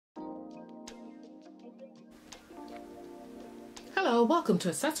Hello, welcome to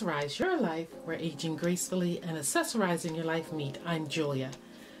Accessorize Your Life, where aging gracefully and accessorizing your life meet. I'm Julia.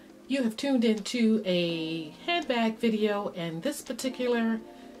 You have tuned into a handbag video, and this particular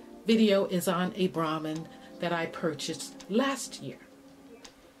video is on a Brahmin that I purchased last year.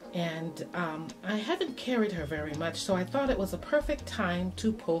 And I haven't carried her very much, so I thought it was a perfect time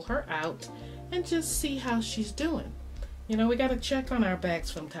to pull her out and just see how she's doing. You know, we got to check on our bags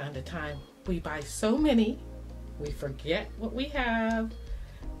from time to time. We buy so many, we forget what we have.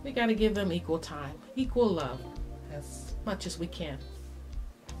 We got to give them equal time, equal love, as much as we can.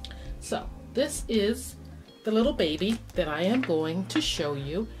 So this is the little baby that I am going to show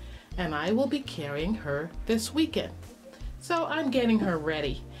you, and I will be carrying her this weekend. So I'm getting her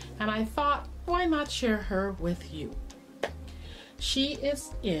ready, and I thought, why not share her with you? She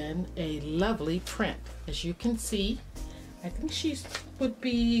is in a lovely print. As you can see, I think she would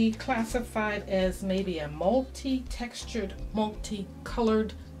be classified as maybe a multi-textured,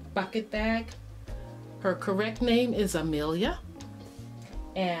 multi-colored bucket bag. Her correct name is Amelia,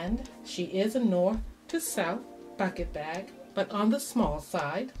 and she is a north to south bucket bag, but on the small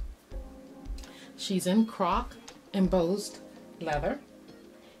side. She's in croc embossed leather,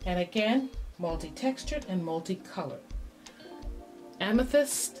 and again, multi-textured and multi-colored.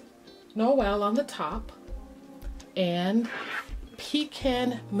 Amethyst Noel on the top, and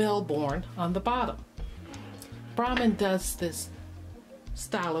Pecan Melbourne on the bottom. Brahmin does this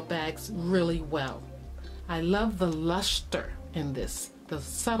style of bags really well. I love the luster in this, the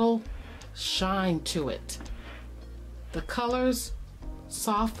subtle shine to it. The colors,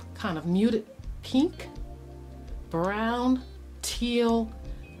 soft, kind of muted pink, brown, teal,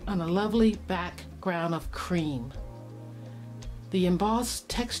 and a lovely background of cream. The embossed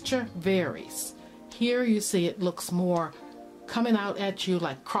texture varies. Here you see it looks more coming out at you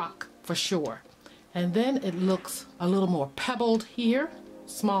like croc for sure. And then it looks a little more pebbled here,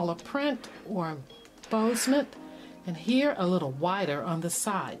 smaller print or embossment, and here a little wider on the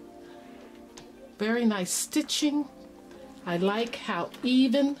side. Very nice stitching. I like how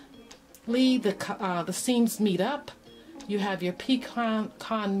evenly the seams meet up. You have your Pecan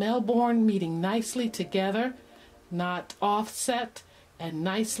Melbourne meeting nicely together, not offset, and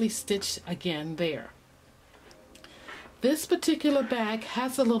nicely stitched again there. This particular bag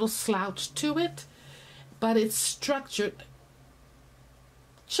has a little slouch to it, but it's structured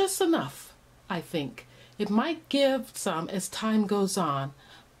just enough, I think. It might give some as time goes on,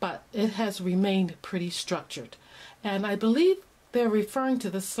 but it has remained pretty structured. And I believe they're referring to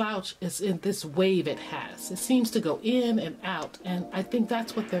the slouch as in this wave it has. It seems to go in and out, and I think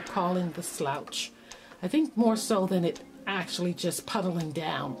that's what they're calling the slouch. I think more so than it actually just puddling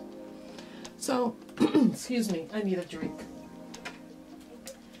down. So, excuse me, I need a drink.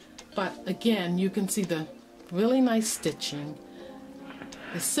 But again, you can see the really nice stitching,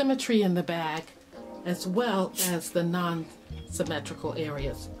 the symmetry in the bag, as well as the non-symmetrical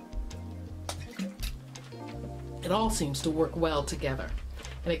areas. It all seems to work well together,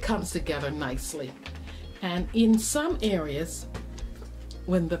 and it comes together nicely. And in some areas,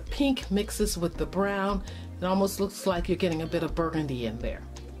 when the pink mixes with the brown, it almost looks like you're getting a bit of burgundy in there.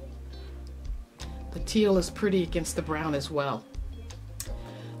 The teal is pretty against the brown as well.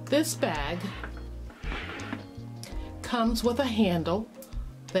 This bag comes with a handle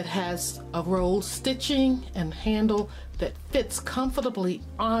that has a roll stitching and handle that fits comfortably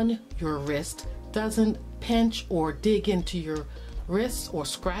on your wrist, doesn't pinch or dig into your wrist or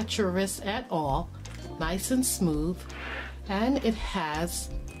scratch your wrist at all, nice and smooth. And it has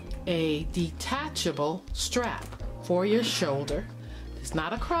a detachable strap for your shoulder. It's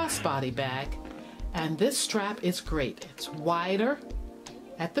not a crossbody bag, and this strap is great. It's wider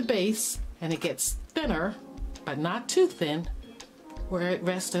at the base, and it gets thinner, but not too thin, where it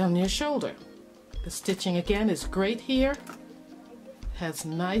rests on your shoulder. The stitching again is great here. Has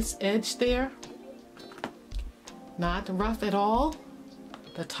nice edge there. Not rough at all.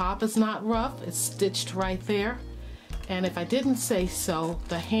 The top is not rough. It's stitched right there. And if I didn't say so,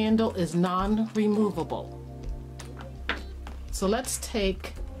 the handle is non-removable. So let's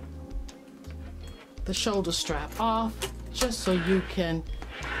take the shoulder strap off just so you can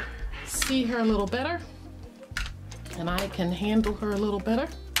see her a little better, and I can handle her a little better.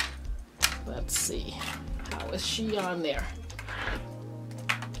 Let's see, how is she on there?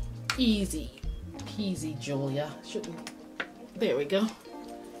 Easy peasy, Julia. Shouldn't, there we go,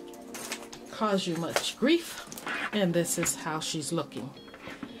 cause you much grief. And this is how she's looking.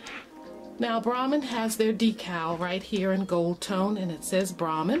 Now Brahmin has their decal right here in gold tone, and it says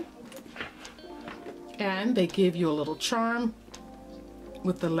Brahmin. And they give you a little charm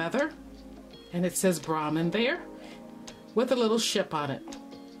with the leather, and it says Brahmin there. with a little ship on it.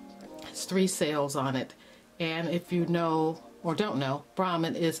 It's 3 sails on it. And if you know or don't know,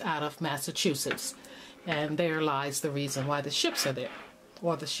 Brahmin is out of Massachusetts. And there lies the reason why the ships are there,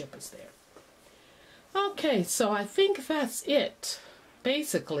 or the ship is there. Okay, so I think that's it,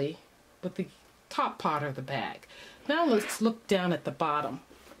 basically, with the top part of the bag. Now let's look down at the bottom.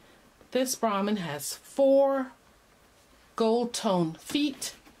 This Brahmin has 4 gold tone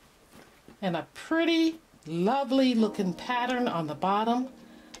feet and a pretty lovely looking pattern on the bottom.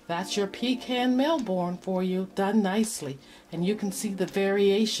 That's your pecan Melbourne for you, done nicely. And you can see the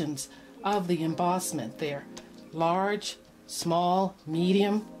variations of the embossment there. Large, small,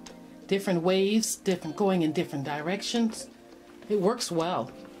 medium, different waves, going in different directions. It works well.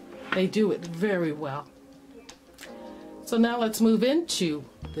 They do it very well. So now let's move into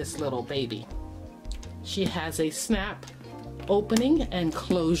this little baby. She has a snap opening and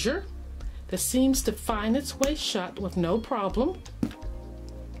closure that seems to find its way shut with no problem.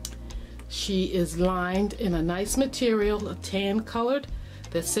 She is lined in a nice material, a tan colored,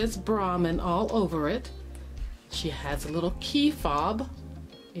 that says Brahmin all over it. She has a little key fob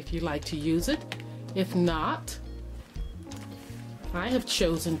if you like to use it. If not, I have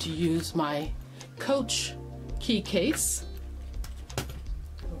chosen to use my Coach key case.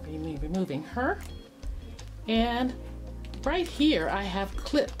 We'll be removing her. And right here I have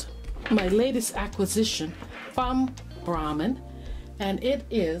clipped my latest acquisition from Brahmin, and it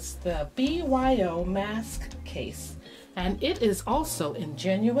is the BYO mask case, and it is also in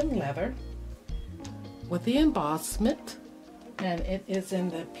genuine leather with the embossment, and it is in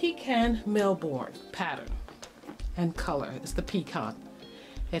the pecan Melbourne pattern and color. It's the pecan.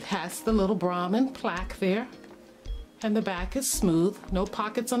 It has the little Brahmin plaque there, and the back is smooth, no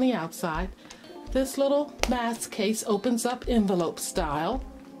pockets on the outside. This little mask case opens up envelope style.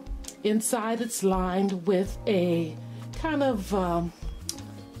 Inside it's lined with a kind of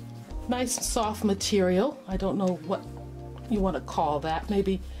nice soft material. I don't know what you want to call that.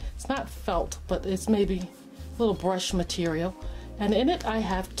 Maybe it's not felt, but it's maybe a little brush material. And in it I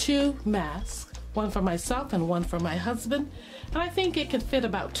have 2 masks, one for myself and one for my husband. And I think it could fit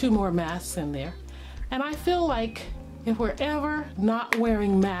about 2 more masks in there. And I feel like if we're ever not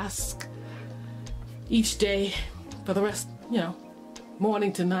wearing masks each day for the rest,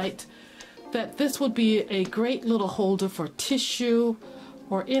 morning to night, that this would be a great little holder for tissue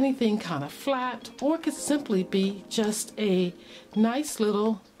or anything kind of flat, or it could simply be just a nice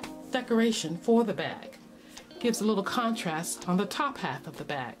little decoration for the bag. Gives a little contrast on the top half of the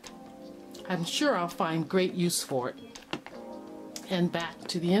bag. I'm sure I'll find great use for it. And back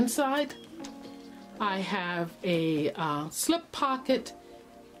to the inside, I have a slip pocket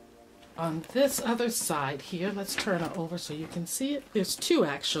on this other side here. Let's turn it over so you can see it. There's 2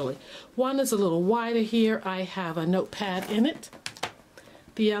 actually. One is a little wider here. I have a notepad in it.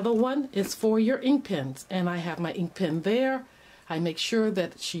 The other one is for your ink pens, and I have my ink pen there. I make sure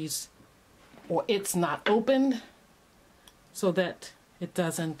that it's not opened so that it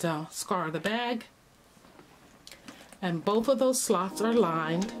doesn't scar the bag. And both of those slots are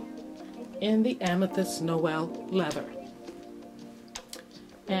lined in the Amethyst Noel leather.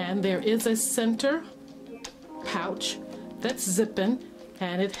 And there is a center pouch that's zipping,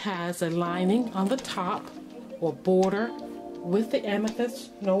 and it has a lining on the top or border with the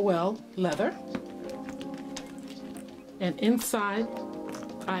Amethyst Noel leather. And inside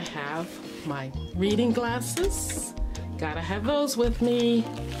I have my reading glasses. Gotta have those with me.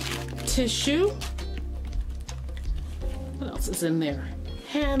 Tissue. What else is in there?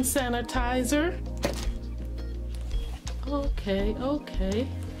 Hand sanitizer. Okay.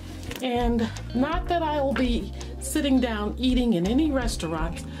 And not that I will be sitting down eating in any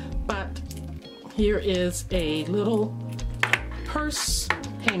restaurants, but here is a little purse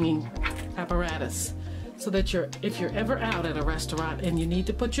hanging apparatus, so that if you're ever out at a restaurant and you need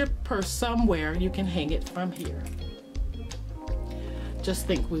to put your purse somewhere, you can hang it from here. Just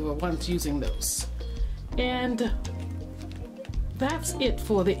think we were once using those. And that's it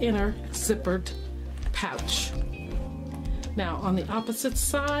for the inner zippered pouch. Now on the opposite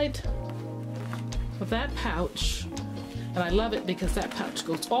side of that pouch, and I love it because that pouch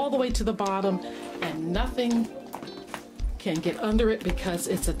goes all the way to the bottom and nothing can get under it because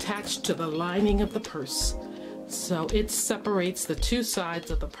it's attached to the lining of the purse. So it separates the 2 sides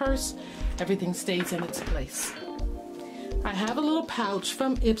of the purse. Everything stays in its place. I have a little pouch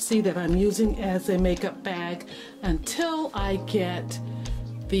from Ipsy that I'm using as a makeup bag until I get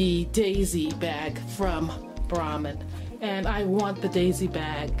the Daisy bag from Brahmin. And I want the Daisy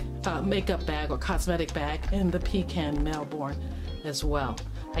bag, makeup bag or cosmetic bag, in the pecan Melbourne as well.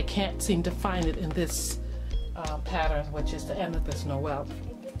 I can't seem to find it in this pattern, which is the Amethyst Noel.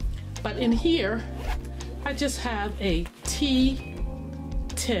 But in here, I just have a tea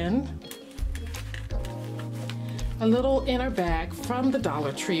tin, a little inner bag from the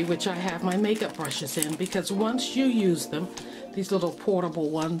Dollar Tree, which I have my makeup brushes in, because once you use them, these little portable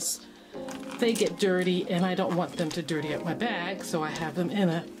ones, they get dirty and I don't want them to dirty up my bag, so I have them in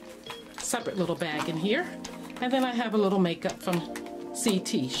a separate little bag in here. And then I have a little makeup from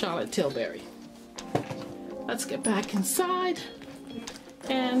CT, Charlotte Tilbury. Let's get back inside,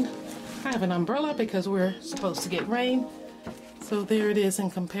 and I have an umbrella because we're supposed to get rain. So there it is in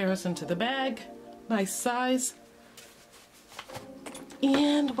comparison to the bag. Nice size.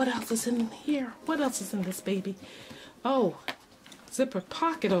 And what else is in here? What else is in this baby? Oh, zipper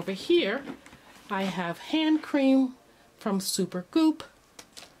pocket over here. I have hand cream from Super Goop.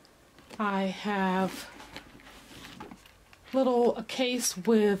 I have a case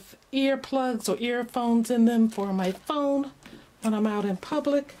with earplugs or earphones in them for my phone when I'm out in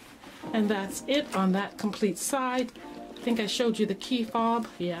public. And that's it on that complete side. I think I showed you the key fob.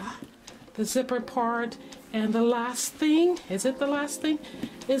 Yeah. The zipper part. And the last thing, is it the last thing?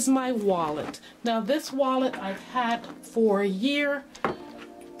 Is my wallet. Now this wallet I've had for a year,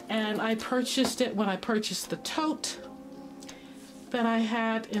 and I purchased it when I purchased the tote that I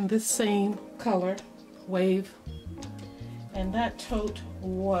had in this same color, wave. And that tote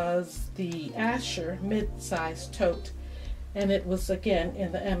was the Asher mid-size tote, and it was again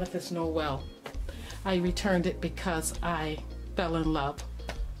in the Amethyst Noel. I returned it because I fell in love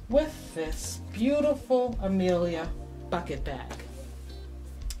with this beautiful Amelia bucket bag.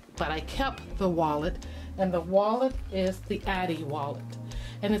 But I kept the wallet, and the wallet is the Addie wallet.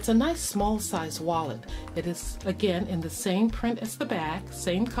 And it's a nice small size wallet. It is again in the same print as the bag,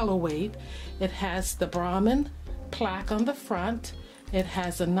 same color wave. It has the Brahmin plaque on the front. It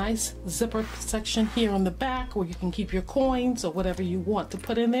has a nice zipper section here on the back where you can keep your coins or whatever you want to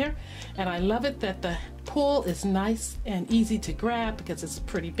put in there. And I love it that the pull is nice and easy to grab because it's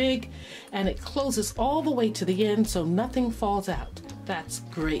pretty big, and it closes all the way to the end so nothing falls out. That's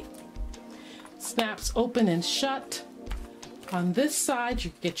great. Snaps open and shut. On this side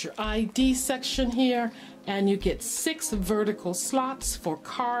you get your ID section here, and you get 6 vertical slots for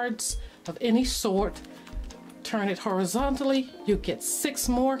cards of any sort. Turn it horizontally, you get 6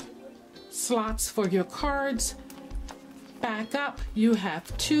 more slots for your cards. Back up, you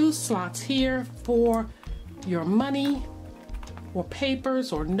have 2 slots here for your money or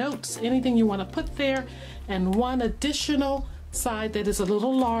papers or notes, anything you want to put there, and 1 additional side that is a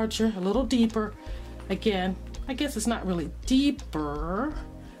little larger, a little deeper. Again, I guess it's not really deeper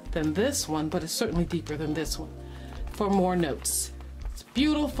than this one, but it's certainly deeper than this one for more notes. It's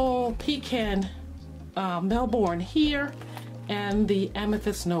beautiful pecan Melbourne here, and the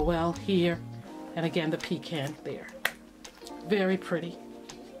Amethyst Noel here, and again the pecan there. Very pretty.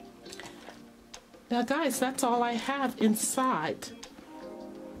 Now guys, that's all I have inside.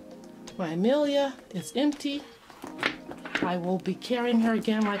 My Amelia is empty. I will be carrying her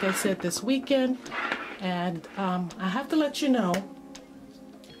again, like I said, this weekend. And I have to let you know,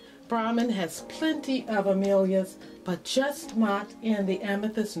 Brahmin has plenty of Amelias, but just not in the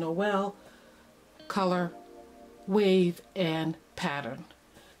Amethyst Noel color, wave, and pattern.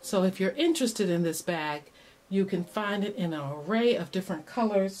 So if you're interested in this bag, you can find it in an array of different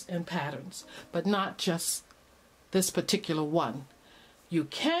colors and patterns, but not just this particular one. You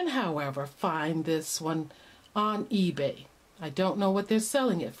can, however, find this one on eBay. I don't know what they're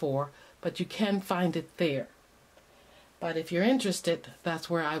selling it for, but you can find it there. But if you're interested, that's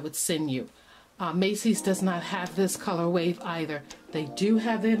where I would send you. Macy's does not have this color wave either. They do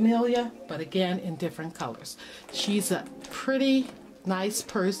have the Amelia, but again in different colors. She's a pretty nice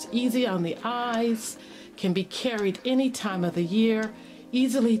purse, easy on the eyes, can be carried any time of the year,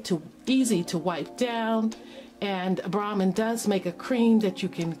 easy to wipe down, and Brahmin does make a cream that you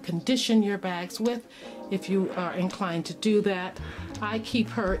can condition your bags with if you are inclined to do that. I keep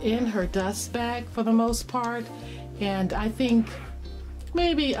her in her dust bag for the most part, and I think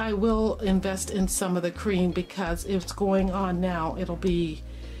maybe I will invest in some of the cream because it's going on now. It'll be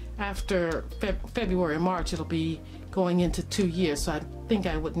after February, March, it'll be going into 2 years. So I think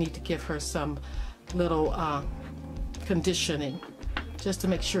I would need to give her some little conditioning just to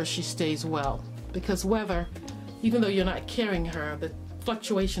make sure she stays well. Because weather, even though you're not carrying her, the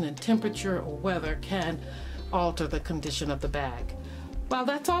fluctuation in temperature or weather can alter the condition of the bag. Well,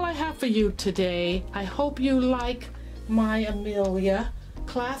 that's all I have for you today. I hope you like my Amelia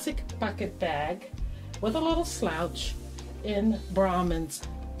classic bucket bag with a little slouch in Brahmin's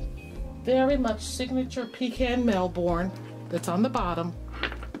very much signature pecan Melbourne that's on the bottom,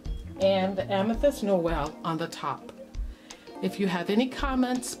 and the Amethyst Noel on the top. If you have any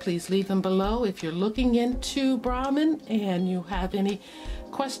comments, please leave them below. If you're looking into Brahmin and you have any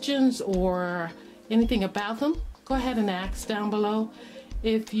questions or anything about them, go ahead and ask down below.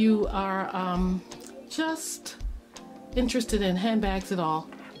 If you are just interested in handbags at all,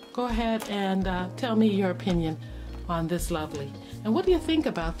 go ahead and tell me your opinion on this lovely. And what do you think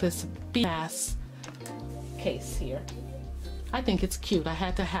about this bass case here? I think it's cute. I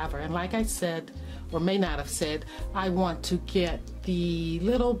had to have her, and like I said, or may not have said, I want to get the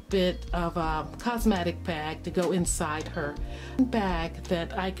little bit of a cosmetic bag to go inside her bag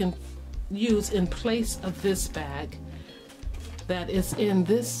that I can use in place of this bag that is in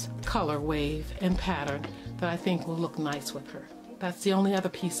this color wave and pattern that I think will look nice with her. That's the only other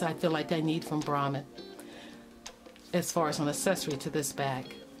piece I feel like I need from Brahmin as far as an accessory to this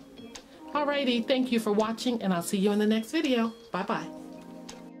bag. Alrighty, thank you for watching, and I'll see you in the next video. Bye-bye.